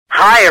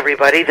Hi,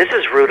 everybody. This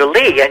is Ruta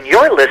Lee, and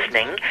you're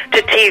listening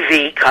to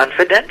TV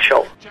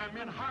Confidential.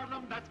 In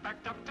Harlem, that's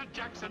backed up to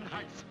Jackson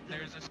Heights.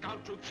 There's a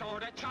scout troop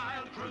short, a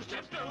child cruise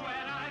ships do, and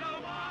I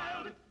know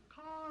wild.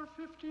 Car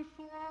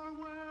 54,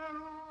 where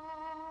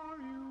are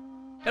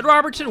you? Ed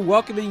Robertson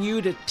welcoming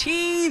you to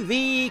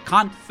TV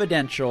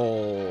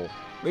Confidential,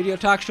 radio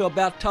talk show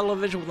about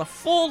television with a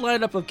full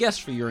lineup of guests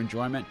for your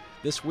enjoyment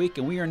this week,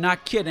 and we are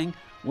not kidding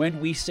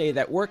when we say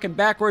that. Working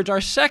backwards,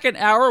 our second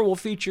hour will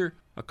feature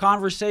a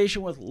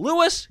conversation with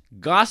Louis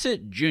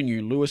Gossett Jr.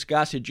 Louis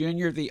Gossett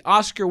Jr., the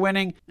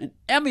Oscar-winning and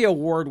Emmy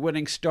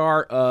Award-winning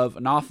star of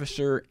An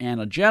Officer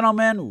and a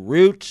Gentleman,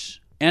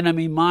 Roots,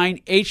 Enemy Mine,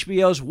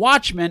 HBO's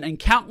Watchmen, and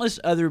countless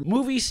other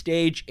movie,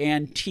 stage,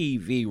 and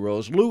TV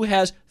roles. Lou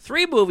has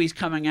 3 movies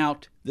coming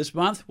out this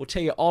month. We'll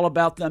tell you all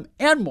about them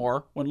and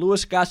more when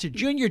Louis Gossett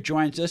Jr.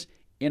 joins us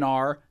in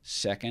our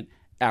second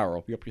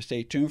hour. We hope you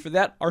stay tuned for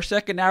that. Our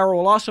second hour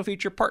will also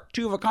feature part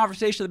 2 of a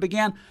conversation that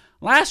began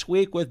last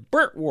week with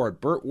Burt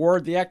Ward. Burt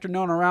Ward, the actor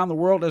known around the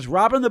world as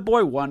Robin the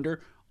Boy Wonder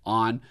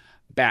on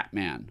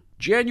Batman.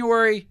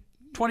 January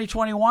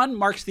 2021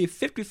 marks the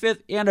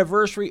 55th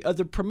anniversary of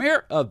the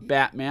premiere of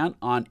Batman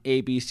on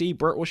ABC.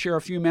 Burt will share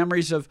a few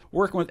memories of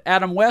working with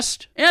Adam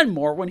West and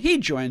more when he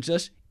joins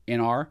us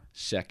in our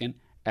second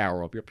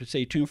hour. Hope you'll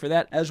stay tuned for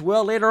that as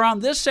well. Later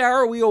on this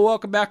hour, we will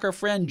welcome back our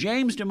friend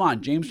James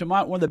Dumont. James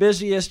Dumont, one of the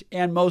busiest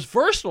and most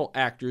versatile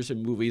actors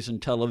in movies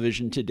and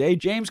television today.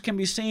 James can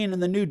be seen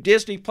in the new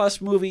Disney Plus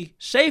movie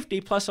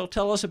Safety, plus he'll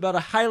tell us about a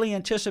highly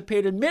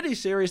anticipated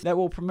miniseries that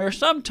will premiere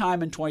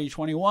sometime in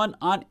 2021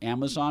 on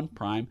Amazon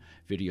Prime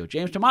Video.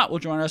 James Dumont will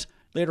join us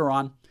later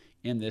on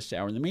in this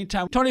hour. In the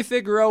meantime, Tony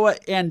Figueroa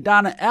and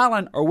Donna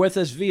Allen are with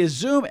us via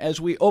Zoom as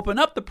we open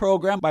up the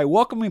program by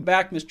welcoming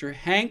back Mr.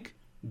 Hank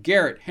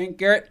Garrett. Hank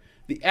Garrett,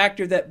 the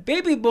actor that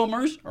baby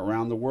boomers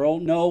around the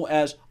world know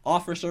as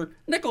Officer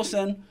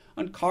Nicholson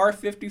on Car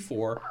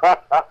 54.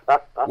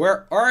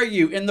 Where are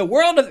you? In the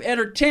world of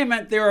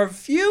entertainment, there are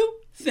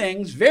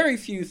very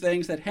few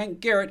things that Hank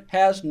Garrett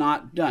has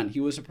not done. He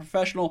was a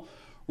professional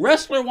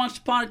wrestler once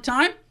upon a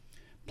time,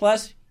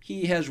 plus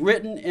he has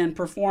written and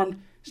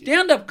performed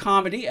stand-up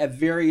comedy at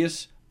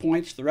various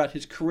points throughout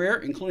his career,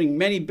 including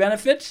many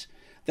benefits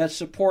that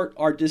support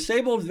our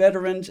disabled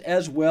veterans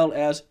as well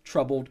as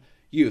troubled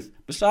youth.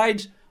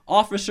 Besides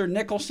Officer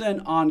Nicholson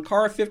on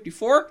Car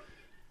 54,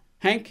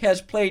 Hank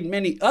has played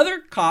many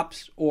other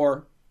cops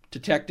or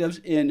detectives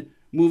in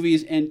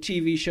movies and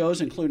TV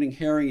shows, including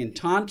Harry and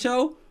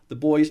Tonto, The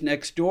Boys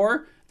Next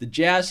Door, The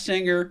Jazz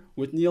Singer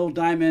with Neil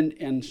Diamond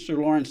and Sir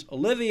Laurence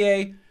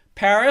Olivier,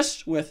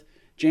 Paris with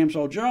James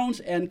Earl Jones,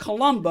 and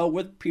Columbo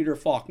with Peter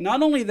Falk.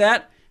 Not only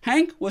that,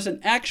 Hank was an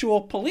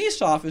actual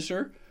police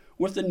officer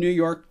with the New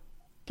York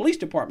Police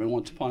Department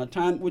once upon a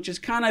time, which is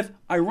kind of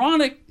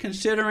ironic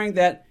considering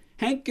that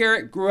Hank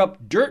Garrett grew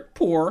up dirt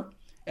poor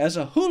as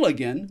a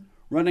hooligan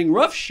running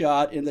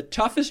roughshod in the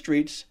toughest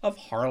streets of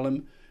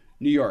Harlem,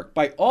 New York.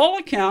 By all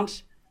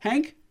accounts,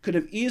 Hank could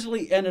have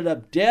easily ended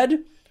up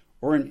dead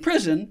or in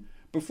prison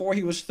before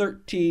he was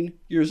 13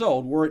 years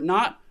old, were it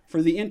not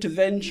for the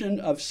intervention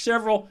of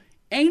several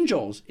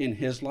angels in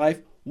his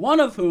life, one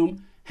of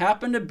whom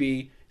happened to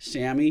be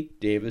Sammy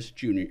Davis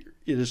Jr.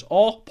 It is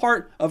all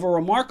part of a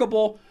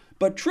remarkable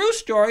but true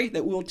story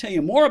that we'll tell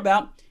you more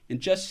about in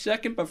just a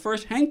second. But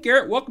first, Hank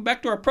Garrett, welcome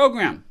back to our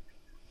program.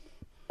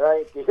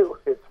 Thank you.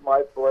 It's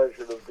my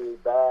pleasure to be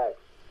back.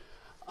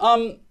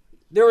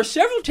 There were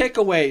several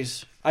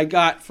takeaways I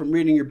got from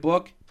reading your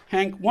book,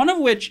 Hank, one of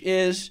which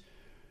is,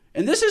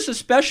 and this is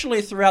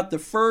especially throughout the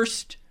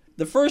first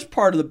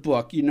part of the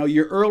book,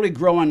 your early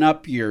growing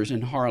up years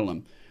in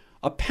Harlem,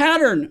 a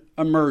pattern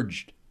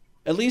emerged,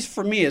 at least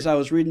for me as I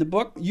was reading the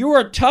book. You were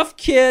a tough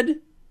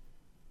kid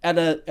at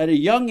a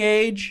young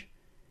age,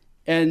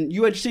 and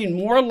you had seen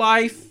more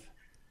life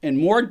and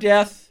more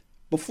death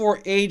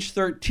before age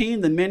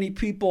 13 than many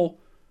people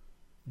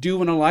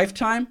do in a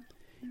lifetime.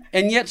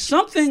 And yet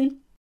a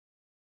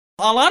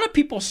lot of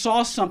people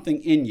saw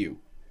something in you.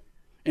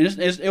 And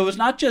it was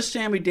not just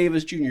Sammy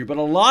Davis Jr., but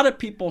a lot of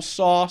people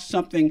saw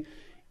something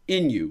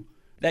in you,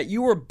 that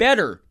you were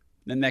better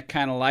than that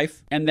kind of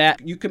life and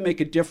that you could make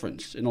a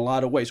difference in a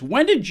lot of ways.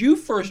 When did you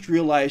first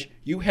realize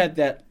you had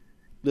that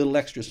little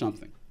extra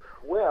something?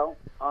 Well,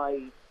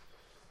 I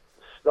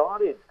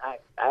started,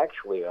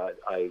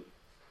 I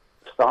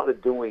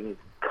started doing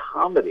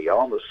comedy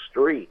on the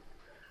street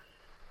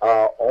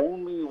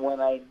only when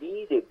I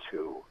needed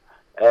to.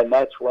 And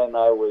that's when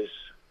I was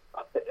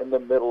in the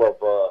middle of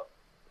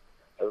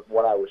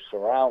when I was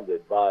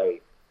surrounded by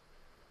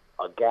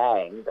a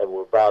gang that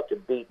were about to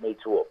beat me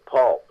to a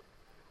pulp.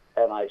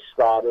 And I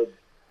started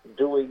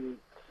doing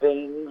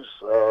things,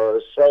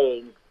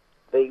 saying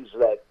things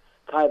that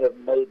kind of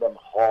made them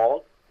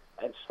halt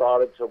and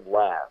started to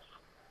laugh.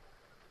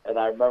 And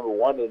I remember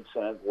one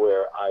incident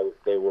where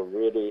they were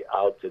really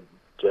out to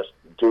just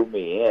do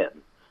me in.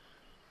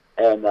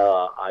 And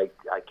I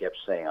kept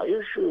saying, "Are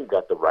you sure you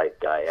got the right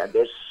guy?" And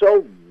there's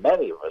so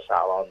many of us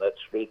out on that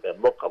street that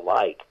look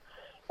alike.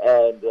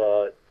 And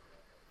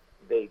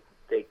they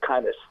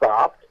kind of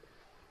stopped,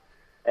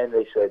 and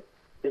they said,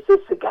 is this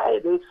the guy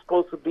that's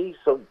supposed to be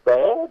so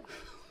bad?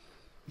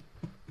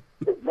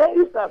 No,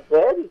 he's not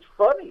bad. He's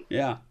funny.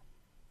 Yeah.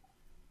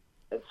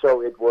 And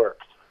so it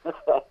worked.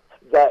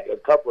 That a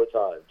couple of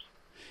times.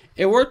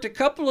 It worked a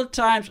couple of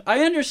times.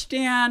 I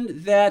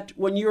understand that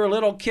when you were a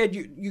little kid,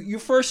 you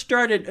first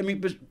started, I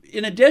mean,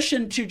 in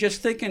addition to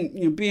just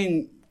thinking,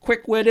 being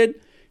quick-witted,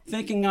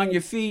 thinking on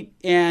your feet,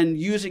 and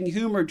using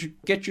humor to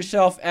get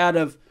yourself out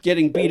of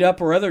getting beat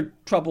up or other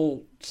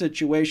trouble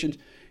situations,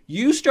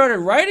 you started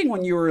writing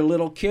when you were a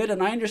little kid,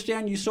 and I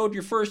understand you sold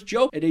your first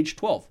joke at age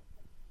 12.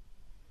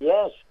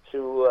 Yes,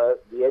 to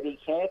the Eddie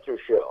Cantor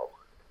show.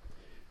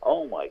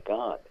 Oh, my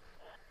God.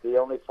 The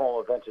only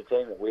form of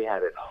entertainment we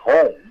had at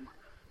home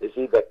is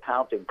either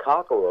counting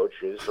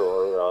cockroaches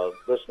or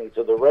listening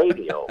to the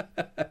radio.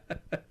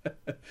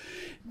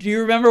 Do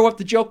you remember what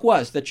the joke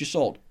was that you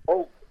sold?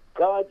 Oh,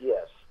 God,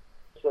 yes.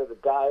 So the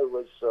guy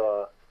was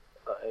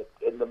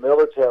in the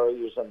military,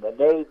 he was in the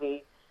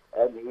Navy,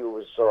 and he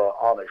was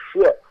on a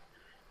ship.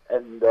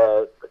 And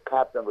the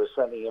captain was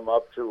sending him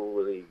up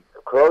to the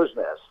crow's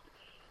nest.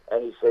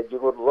 And he said, "You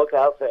would look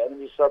out for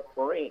enemy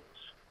submarines.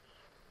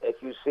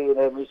 If you see an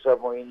enemy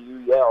submarine, you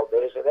yell,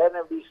 'There's an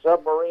enemy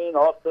submarine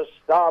off the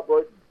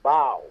starboard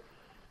bow.'"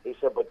 He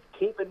said, "But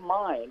keep in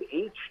mind,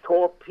 each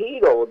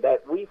torpedo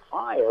that we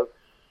fire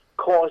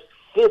costs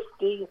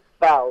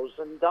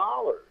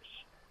 $50,000.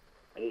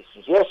 And he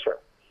says, "Yes, sir."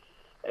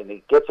 And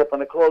he gets up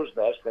in a crow's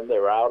nest, and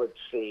they're out at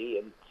sea,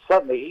 and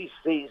suddenly he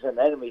sees an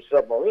enemy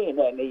submarine,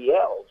 and he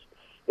yells,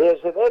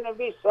 "There's an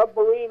enemy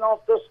submarine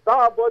off the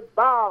starboard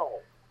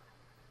bow.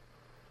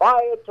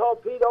 Fire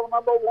torpedo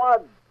number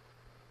 1.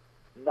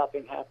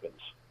 Nothing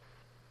happens.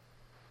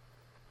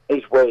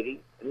 He's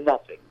waiting.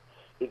 Nothing.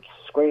 He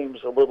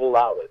screams a little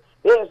louder.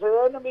 "There's an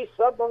enemy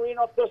submarine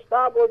off the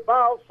starboard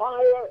bow.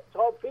 Fire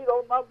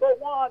torpedo number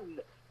 1.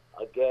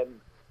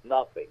 Again,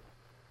 nothing.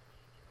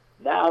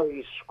 Now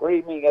he's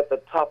screaming at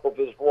the top of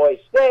his voice,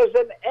 "There's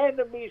an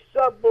enemy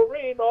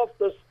submarine off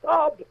the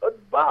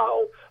starboard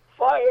bow.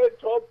 Fire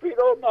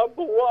torpedo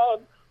number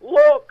 1.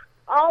 Look,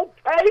 I'll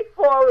pay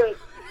for it."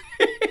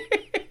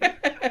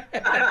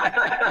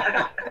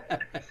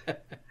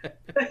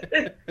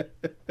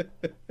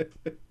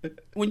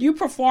 When you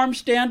perform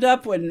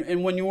stand-up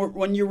and when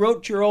you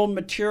wrote your own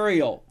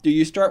material, do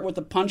you start with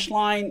a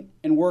punchline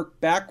and work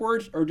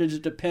backwards, or does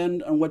it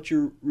depend on what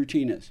your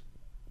routine is?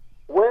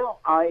 Well,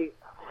 I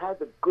had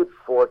the good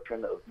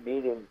fortune of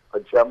meeting a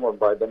gentleman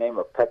by the name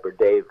of Pepper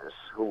Davis,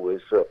 who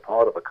was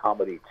part of a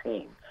comedy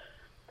team.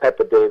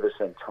 Pepper Davis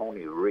and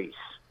Tony Reese.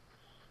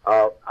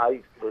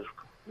 I was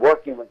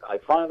working with, I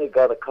finally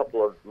got a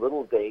couple of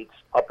little dates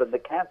up in the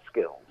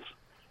Catskills,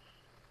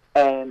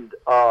 and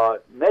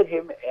met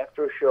him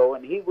after a show,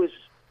 and he was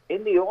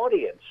in the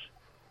audience,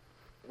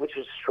 which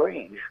is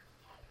strange.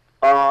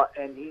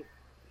 And he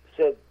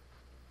said,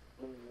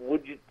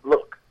 "Would you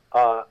look?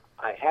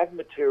 I have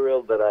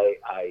material that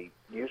I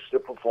used to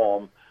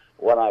perform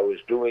when I was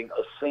doing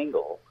a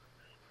single,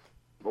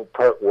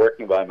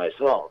 working by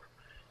myself.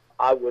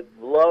 I would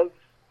love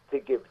to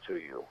give it to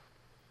you.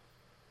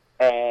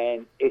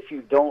 And if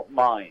you don't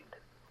mind,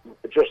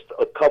 just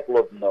a couple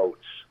of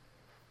notes."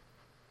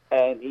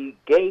 And he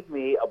gave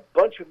me a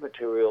bunch of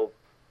material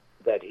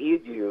that he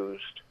had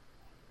used,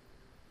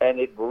 and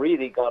it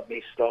really got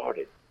me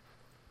started.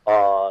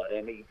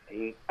 And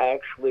he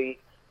actually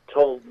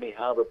told me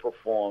how to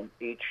perform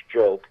each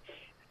joke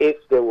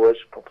if there was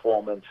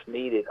performance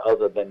needed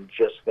other than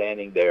just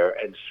standing there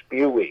and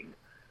spewing.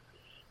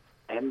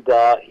 And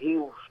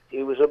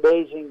he was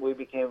amazing. We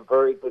became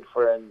very good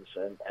friends,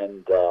 and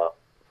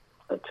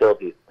until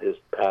his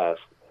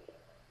passed.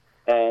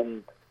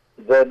 And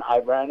then I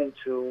ran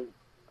into,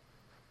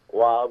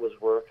 while I was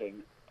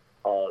working,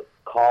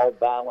 Carl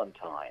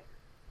Ballantine.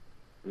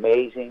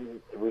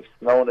 Amazing, we've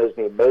known as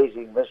the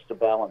amazing Mr.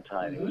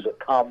 Ballantine. He was a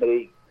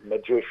comedy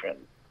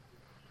magician.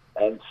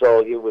 And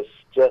so he was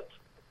just,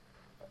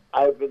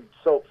 I've been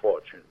so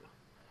fortunate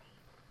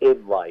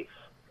in life.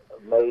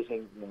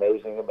 Amazing,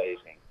 amazing,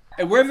 amazing.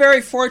 And we're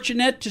very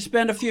fortunate to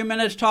spend a few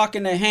minutes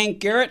talking to Hank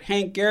Garrett.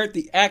 Hank Garrett,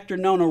 the actor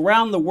known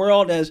around the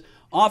world as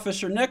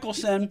Officer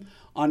Nicholson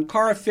on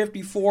Car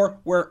 54,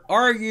 Where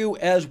Are You?,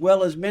 as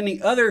well as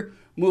many other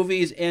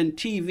movies and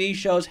TV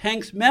shows.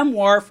 Hank's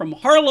memoir, From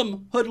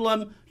Harlem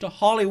Hoodlum to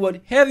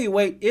Hollywood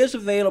Heavyweight, is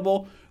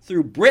available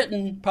through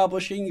Britain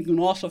Publishing. You can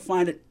also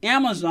find it at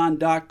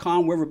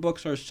Amazon.com, wherever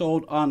books are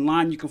sold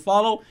online. You can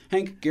follow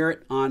Hank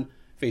Garrett on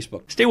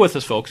Facebook. Stay with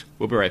us, folks.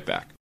 We'll be right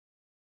back.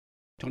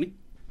 Tony?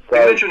 You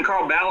mentioned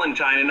Carl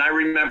Ballantine, and I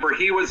remember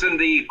he was in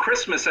the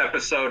Christmas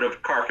episode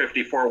of Car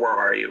 54, Where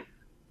Are You?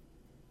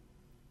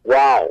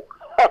 Wow.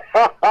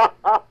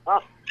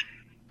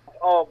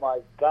 Oh, my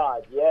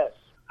God, yes.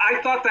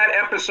 I thought that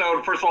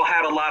episode, first of all,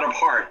 had a lot of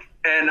heart.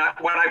 And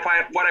what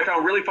I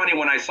found really funny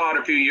when I saw it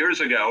a few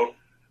years ago,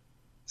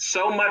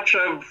 so much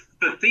of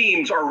the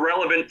themes are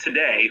relevant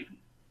today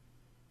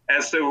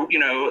as to,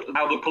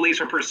 how the police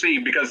are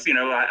perceived. Because,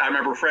 I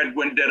remember Fred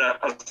Gwynne did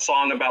a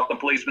song about the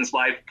policeman's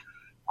life.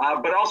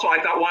 But also,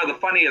 I thought one of the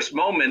funniest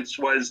moments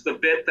was the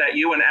bit that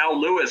you and Al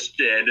Lewis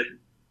did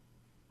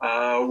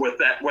with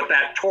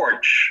that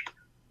torch.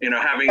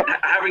 Having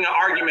an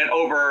argument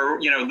over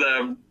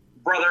the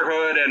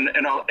brotherhood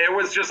and all. It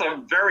was just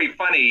a very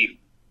funny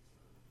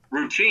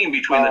routine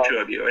between the two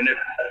of you. And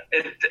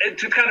it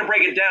to kind of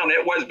break it down,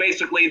 it was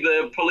basically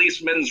the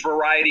Policeman's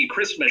Variety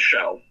Christmas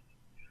show,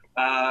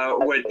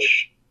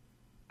 which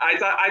I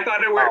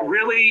thought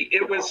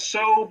it was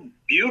so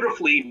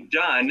beautifully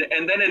done.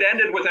 And then it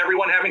ended with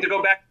everyone having to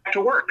go back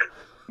to work.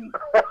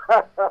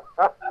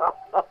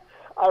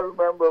 I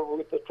remember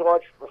with the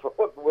torch,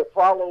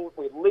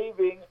 we're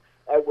leaving,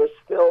 and we're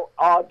still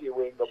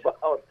arguing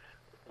about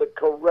the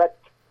correct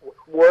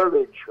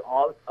wordage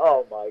on.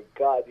 Oh my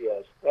God,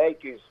 yes.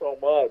 Thank you so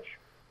much.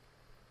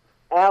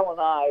 Al and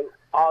I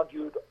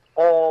argued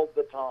all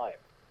the time,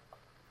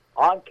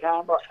 on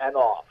camera and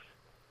off.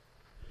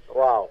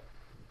 Wow.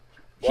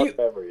 What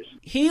memories.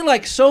 He,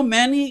 like so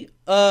many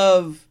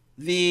of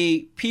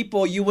the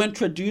people you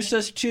introduce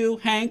us to,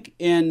 Hank,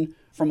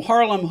 from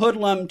Harlem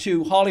Hoodlum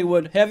to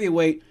Hollywood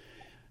Heavyweight,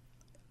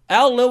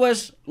 Al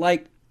Lewis,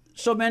 like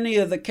so many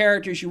of the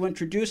characters you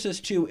introduce us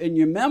to in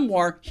your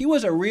memoir, he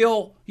was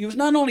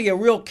not only a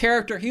real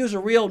character, he was a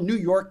real New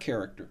York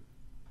character.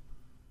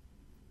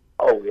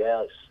 Oh,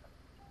 yes.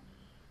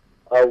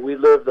 We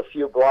lived a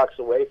few blocks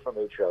away from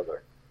each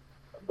other,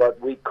 but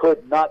we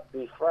could not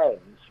be friends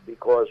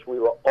because we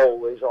were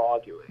always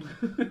arguing.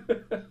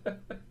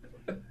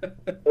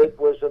 It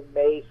was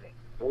amazing.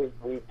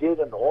 We did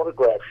an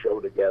autograph show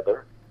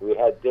together. We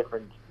had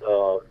different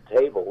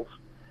tables,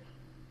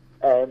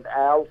 and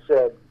Al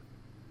said,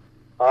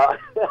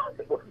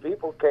 when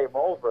people came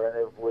over and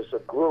it was a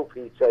group,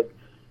 he said,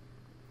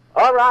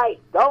 "All right,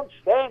 don't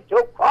stand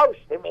too close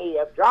to me.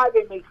 You're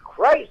driving me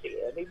crazy."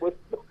 And he would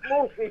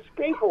move these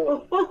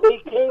people. He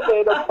came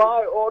there to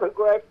buy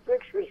autographed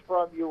pictures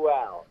from you,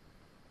 Al.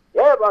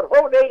 Yeah, but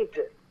who needs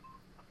it?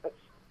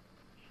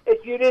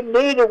 If you didn't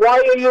need it, why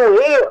are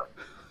you here?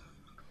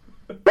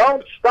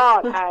 Don't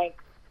start, Hank.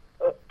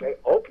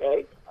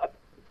 Okay.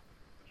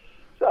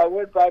 So I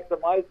went back to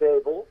my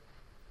table,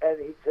 and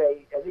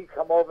he'd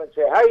come over and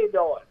say, "How you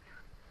doing?"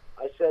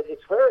 I said,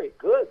 "It's very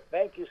good.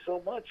 Thank you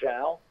so much,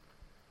 Al."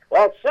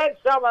 "Well, send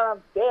some of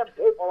them damn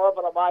people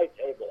over to my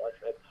table." I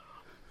said,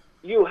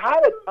 "You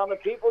had a ton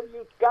of people.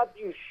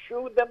 You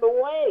shooed them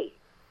away.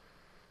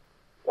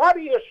 What are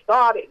you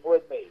starting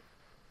with me?"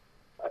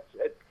 I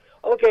said,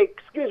 "Okay,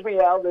 excuse me,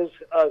 Al. There's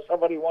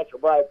somebody who wants to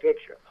buy a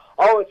picture."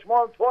 "Oh, it's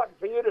more important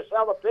for you to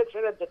sell a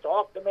picture than to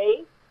talk to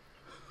me?"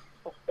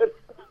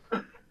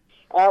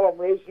 Al, I'm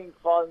raising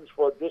funds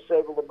for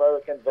disabled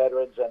American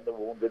veterans and the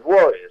wounded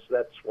warriors.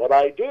 That's what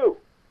I do.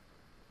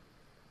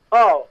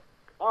 Oh,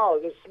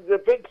 this is the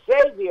big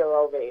savior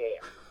over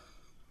here.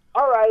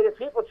 All right, if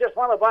people just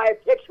want to buy a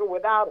picture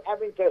without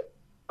having to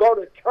go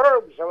to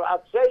terms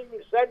about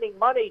sending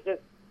money, to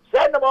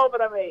send them over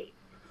to me.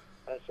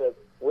 I said,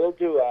 "Will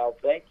do, Al.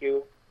 Thank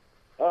you."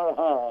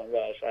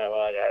 Yes,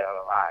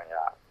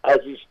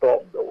 as he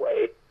stormed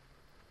away.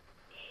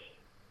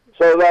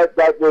 So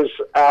that was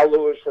Al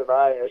Lewis and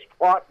I as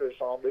partners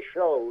on the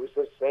show. It was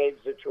the same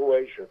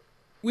situation.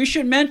 We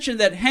should mention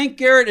that Hank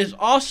Garrett is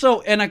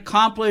also an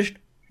accomplished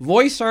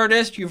voice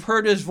artist. You've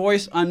heard his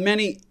voice on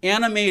many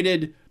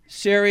animated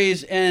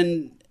series,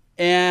 and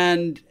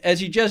as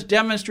he just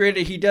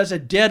demonstrated, he does a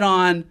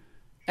dead-on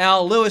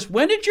Al Lewis.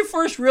 When did you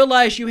first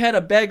realize you had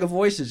a bag of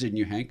voices in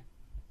you, Hank?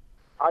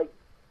 I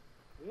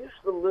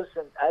used to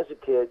listen as a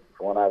kid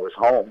when I was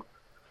home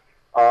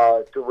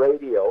to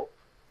radio,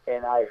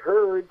 and I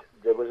heard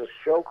there was a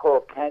show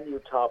called Can You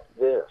Top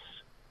This?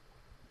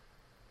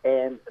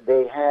 And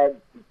they had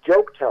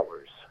joke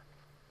tellers.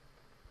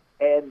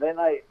 And then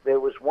there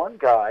was one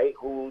guy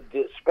who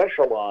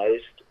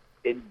specialized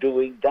in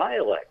doing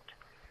dialect.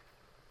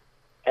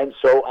 And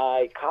so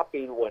I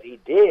copied what he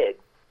did.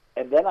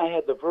 And then I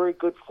had the very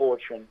good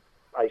fortune,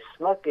 I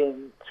snuck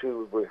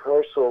into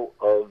rehearsal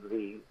of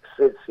the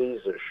Sid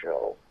Caesar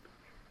show.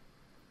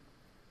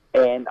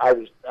 And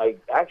I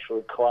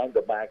actually climbed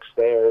the back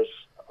stairs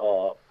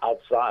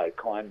outside,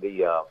 climbed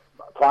the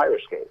fire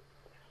escape.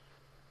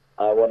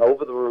 I went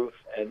over the roof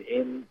and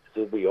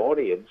into the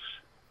audience,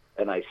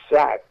 and I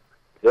sat.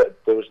 There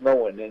was no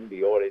one in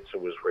the audience.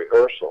 It was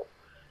rehearsal.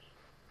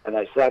 And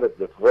I sat at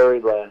the very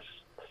last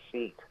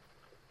seat.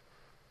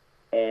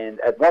 And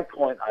at one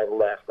point, I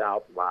laughed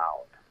out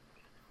loud.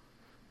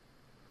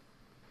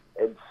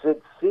 And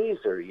Sid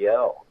Caesar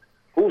yelled,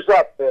 "Who's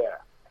up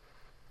there?"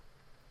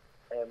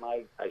 And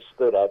I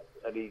stood up,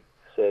 and he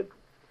said,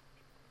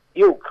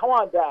 "You, come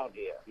on down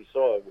here." He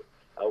saw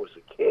I was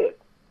a kid.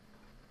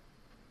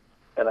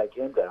 And I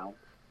came down,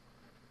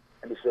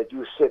 and he said,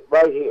 "You sit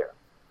right here."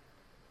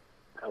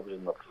 I was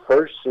in the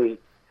first seat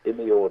in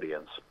the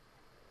audience.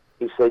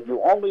 He said,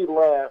 "You only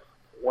laugh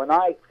when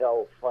I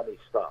tell funny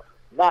stuff,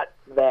 not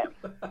them."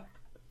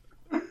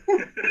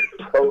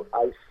 So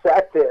I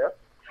sat there,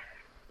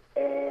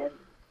 and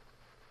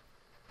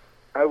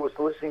I was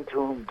listening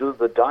to him do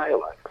the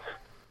dialects.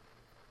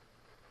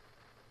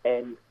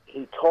 And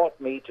he taught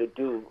me to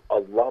do a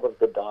lot of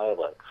the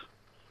dialects.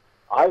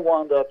 I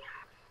wound up,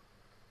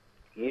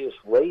 years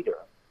later,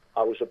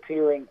 I was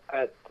appearing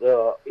at,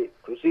 it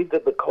was either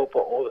the Copa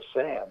or the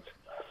Sands,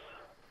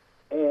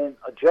 and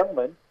a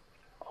gentleman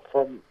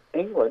from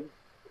England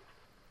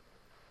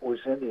was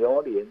in the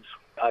audience.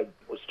 I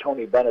was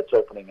Tony Bennett's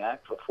opening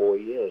act for 4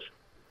 years.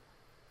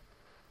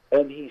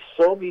 And he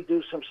saw me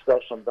do some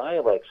stuff, some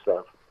dialect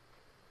stuff,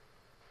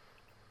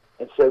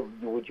 and said,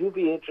 would you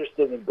be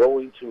interested in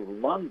going to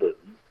London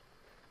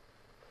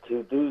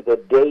to do the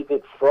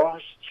David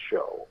Frost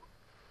show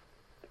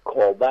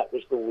called That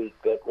Was the Week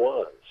That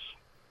Was?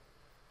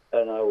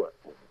 And I went,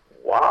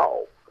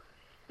 wow.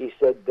 He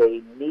said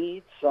they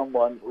need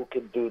someone who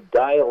can do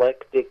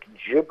dialectic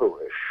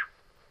gibberish,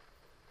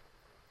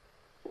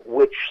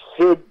 which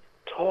Sid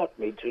taught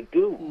me to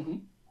do. Mm-hmm.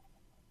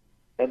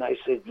 And I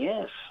said,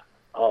 yes.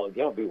 Oh,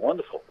 yeah, it'd be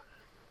wonderful.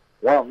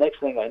 Well, next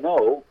thing I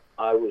know,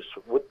 I was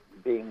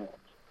being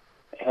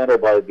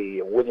handled by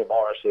the William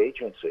Morris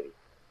agency.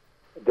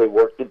 They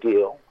worked the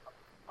deal.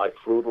 I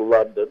flew to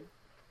London,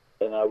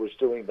 and I was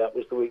doing That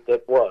Was the Week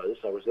That Was.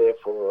 I was there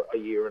for a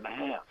year and a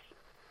half.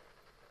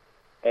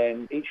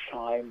 And each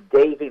time,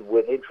 David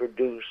would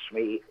introduce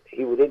me.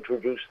 He would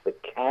introduce the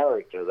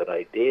character that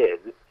I did,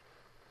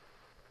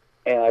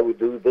 and I would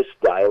do this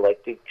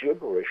dialectic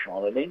gibberish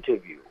on an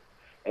interview.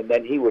 And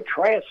then he would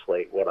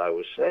translate what I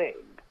was saying.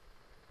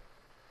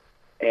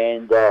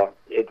 And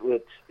it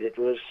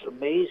was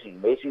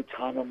amazing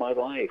time of my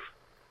life.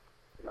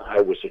 I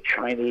was a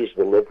Chinese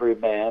delivery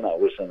man. I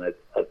was an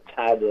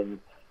Italian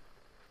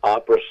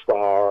opera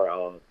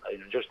star,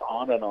 just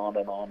on and on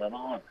and on and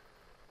on.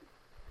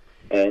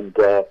 And,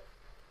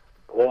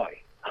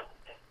 boy.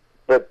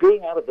 But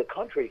being out of the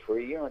country for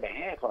a year and a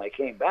half, when I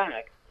came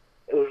back,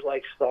 it was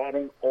like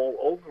starting all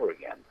over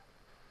again.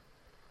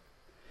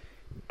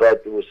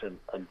 But it was a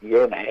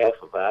year and a half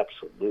of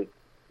absolute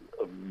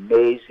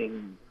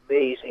amazing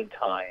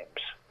times.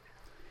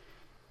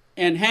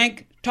 And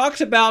Hank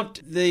talks about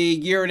the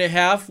year and a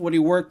half when he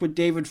worked with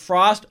David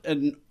Frost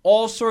and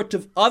all sorts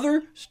of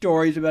other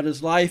stories about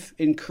his life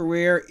and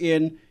career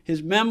in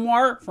his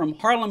memoir, From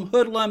Harlem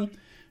Hoodlum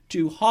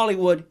to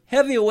Hollywood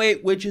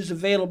Heavyweight, which is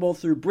available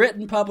through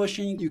Britain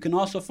Publishing. You can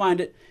also find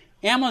it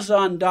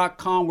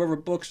Amazon.com, wherever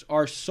books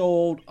are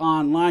sold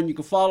online. You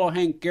can follow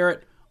Hank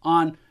Garrett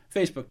on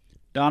Facebook.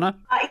 Donna?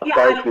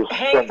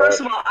 Hank,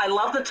 first of all, I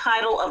love the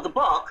title of the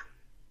book,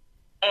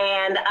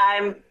 and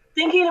I'm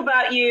thinking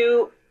about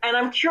you, and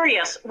I'm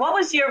curious, what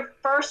was your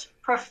first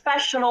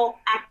professional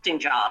acting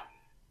job?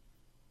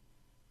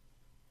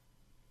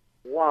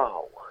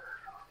 Wow.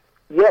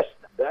 Yes,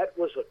 that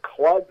was a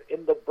club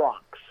in the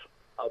Bronx,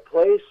 a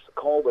place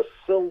called the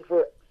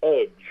Silver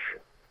Edge.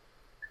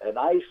 And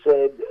I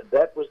said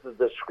that was the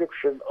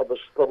description of a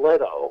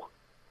stiletto.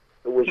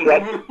 It was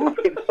that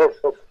kind of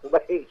a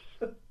place.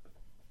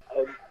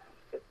 And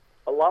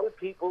a lot of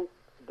people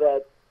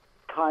that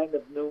kind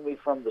of knew me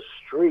from the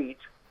street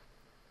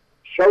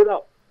showed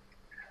up.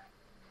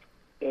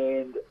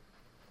 And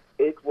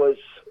it was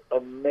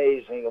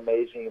amazing.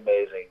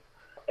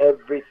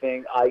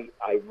 Everything. I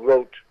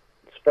wrote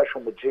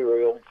special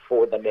material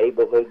for the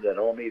neighborhood that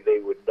only they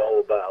would know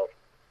about.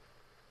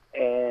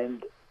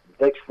 And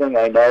next thing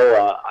I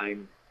know,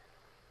 I'm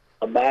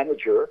a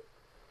manager.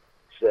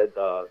 Said,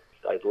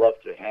 I'd love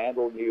to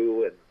handle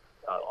you, and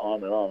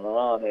on and on and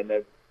on. And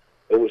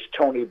it was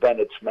Tony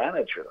Bennett's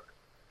manager.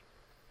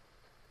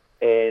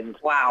 And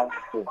wow.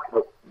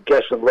 I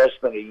guess in less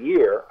than a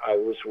year, I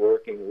was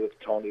working with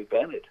Tony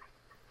Bennett.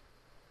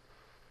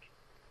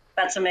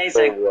 That's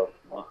amazing.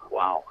 So,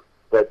 wow.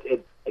 But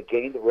I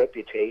gained a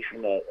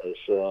reputation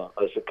as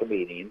a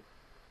comedian.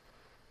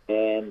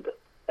 And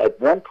at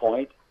one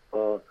point,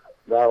 now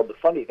the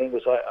funny thing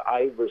was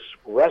I was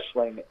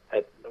wrestling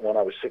when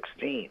I was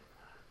 16.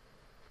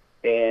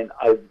 And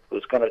I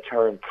was going to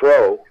turn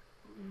pro,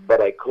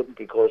 but I couldn't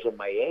because of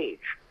my age.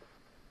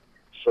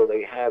 So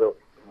they had to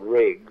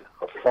rig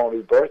a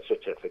phony birth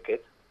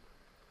certificate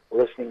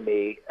listing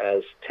me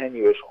as 10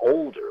 years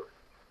older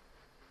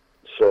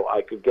so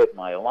I could get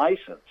my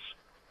license.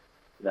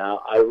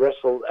 Now, I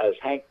wrestled as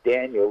Hank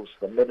Daniels,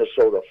 the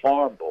Minnesota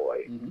farm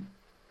boy.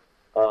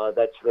 Mm-hmm.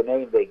 That's the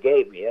name they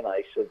gave me. And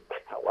I said,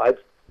 well, I've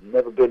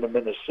never been to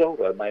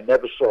Minnesota, and I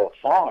never saw a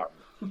farm.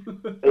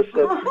 They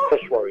said,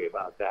 just worry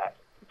about that.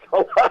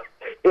 So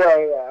here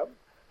I am.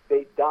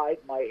 They dyed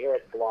my hair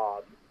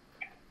blonde,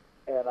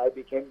 and I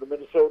became the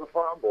Minnesota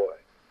farm boy.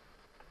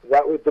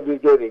 That was the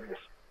beginnings.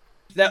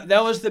 That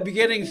was the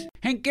beginnings.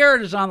 Hank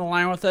Garrett is on the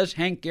line with us.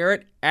 Hank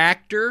Garrett,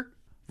 actor,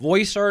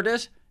 voice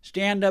artist,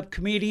 stand-up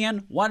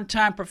comedian,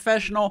 one-time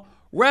professional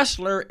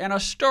wrestler, and a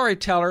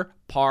storyteller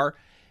par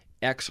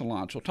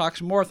excellence. We'll talk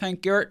some more with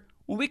Hank Garrett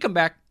when we come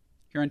back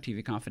here on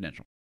TV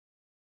Confidential.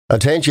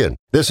 Attention!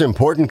 This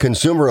important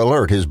consumer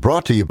alert is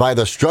brought to you by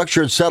the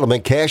Structured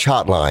Settlement Cash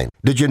Hotline.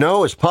 Did you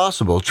know it's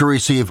possible to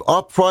receive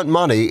upfront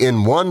money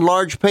in one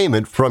large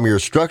payment from your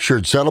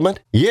structured settlement?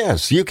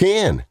 Yes, you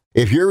can.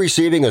 If you're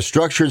receiving a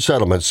structured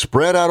settlement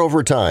spread out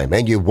over time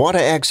and you want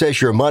to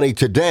access your money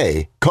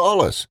today,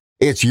 call us.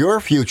 It's your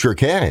future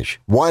cash.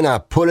 Why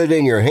not put it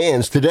in your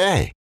hands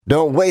today?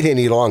 Don't wait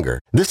any longer.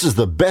 This is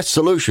the best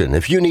solution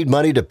if you need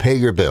money to pay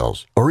your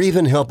bills or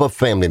even help a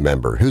family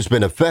member who's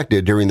been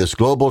affected during this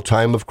global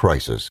time of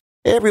crisis.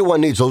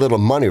 Everyone needs a little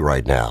money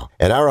right now,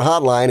 and our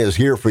hotline is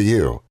here for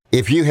you.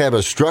 If you have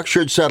a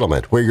structured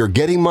settlement where you're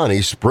getting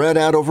money spread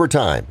out over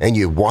time and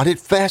you want it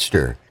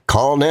faster,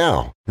 call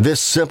now.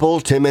 This simple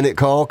 10-minute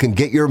call can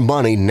get your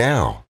money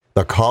now.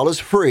 The call is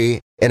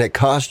free and it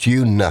costs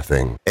you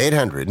nothing.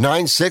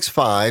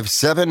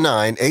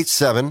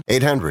 800-965-7987.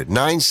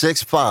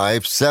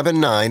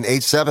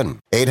 800-965-7987.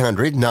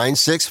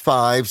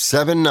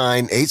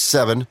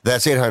 800-965-7987.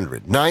 That's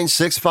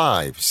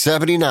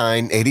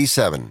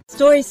 800-965-7987.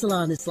 Story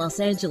Salon is Los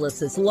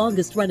Angeles'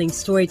 longest-running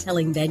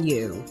storytelling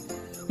venue.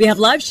 We have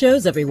live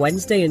shows every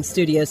Wednesday in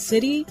Studio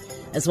City,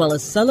 as well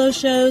as solo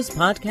shows,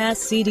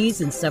 podcasts,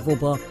 CDs, and several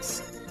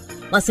books.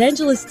 Los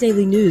Angeles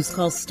Daily News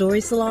calls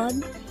Story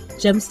Salon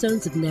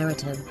Gemstones of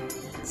Narrative,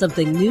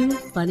 something new,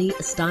 funny,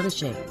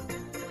 astonishing.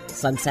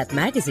 Sunset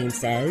Magazine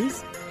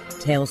says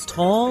tales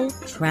tall,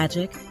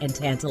 tragic, and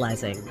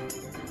tantalizing.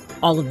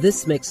 All of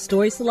this makes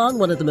Story Salon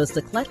one of the most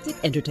eclectic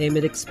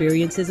entertainment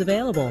experiences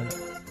available.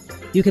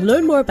 You can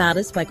learn more about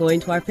us by going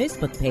to our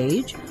Facebook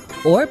page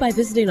or by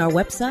visiting our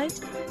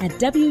website at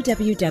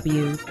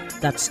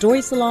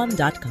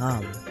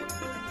www.storysalon.com.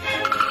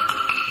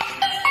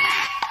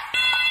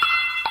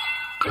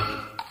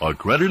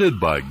 Accredited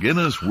by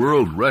Guinness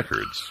World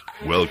Records,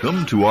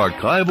 welcome to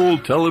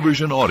Archival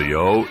Television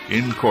Audio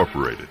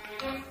Incorporated,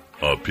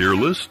 a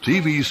peerless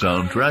TV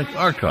soundtrack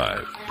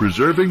archive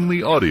preserving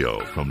the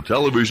audio from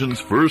television's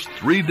first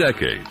 3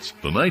 decades,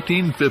 the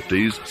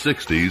 1950s,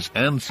 60s,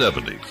 and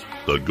 70s,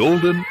 the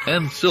golden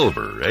and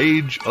silver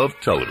age of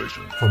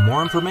television. For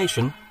more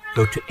information,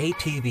 go to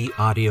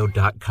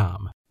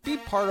atvaudio.com. Be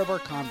part of our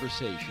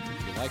conversation.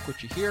 If you like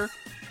what you hear,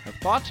 have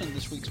thoughts on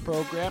this week's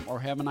program, or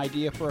have an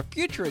idea for a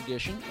future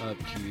edition of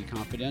TV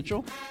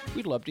Confidential,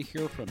 we'd love to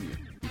hear from you.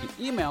 You can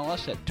email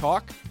us at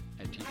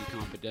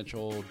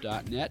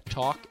talk@tvconfidential.net,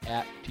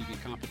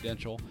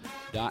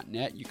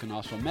 talk@tvconfidential.net. You can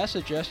also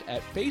message us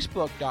at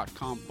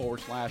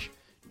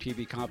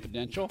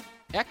facebook.com/tvconfidential,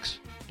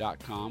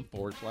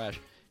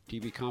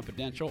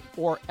 x.com/tvconfidential,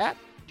 or at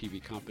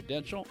TV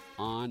Confidential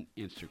on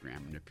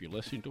Instagram. And if you're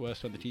listening to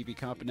us on the TV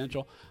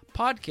Confidential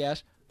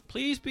podcast,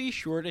 please be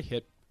sure to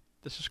hit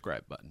the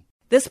subscribe button.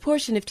 This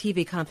portion of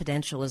TV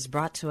Confidential is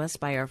brought to us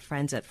by our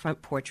friends at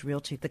Front Porch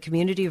Realty, the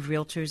community of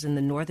realtors in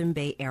the Northern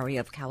Bay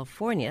area of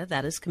California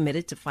that is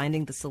committed to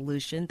finding the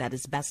solution that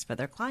is best for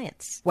their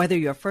clients. Whether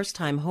you're a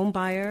first-time home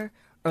buyer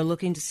or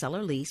looking to sell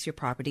or lease your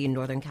property in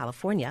Northern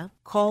California,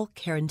 call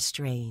Karen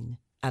Strain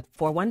at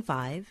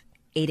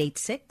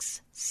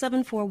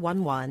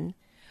 415-886-7411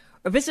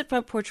 or visit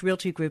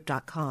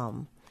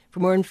frontporchrealtygroup.com for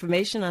more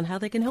information on how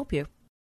they can help you.